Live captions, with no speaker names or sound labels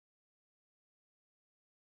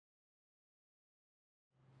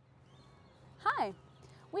Hi,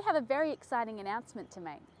 we have a very exciting announcement to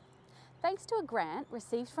make. Thanks to a grant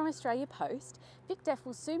received from Australia Post, Vicdeaf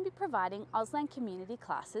will soon be providing Auslan Community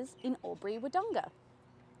Classes in Albury Wodonga.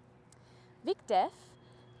 Vicdeaf,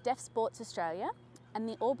 Deaf Sports Australia and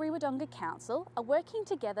the Albury Wodonga Council are working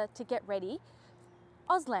together to get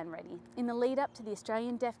Auslan ready in the lead up to the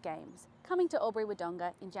Australian Deaf Games, coming to Albury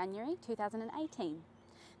Wodonga in January 2018.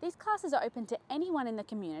 These classes are open to anyone in the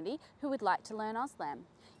community who would like to learn Auslan.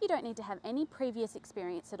 You don't need to have any previous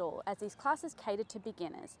experience at all, as these classes cater to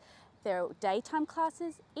beginners. There are daytime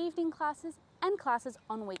classes, evening classes and classes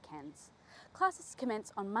on weekends. Classes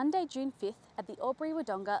commence on Monday, June 5th at the Albury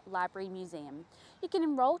Wodonga Library Museum. You can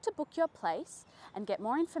enrol to book your place and get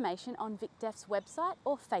more information on Vicdeaf's website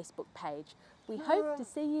or Facebook page. We hope to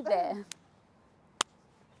see you there.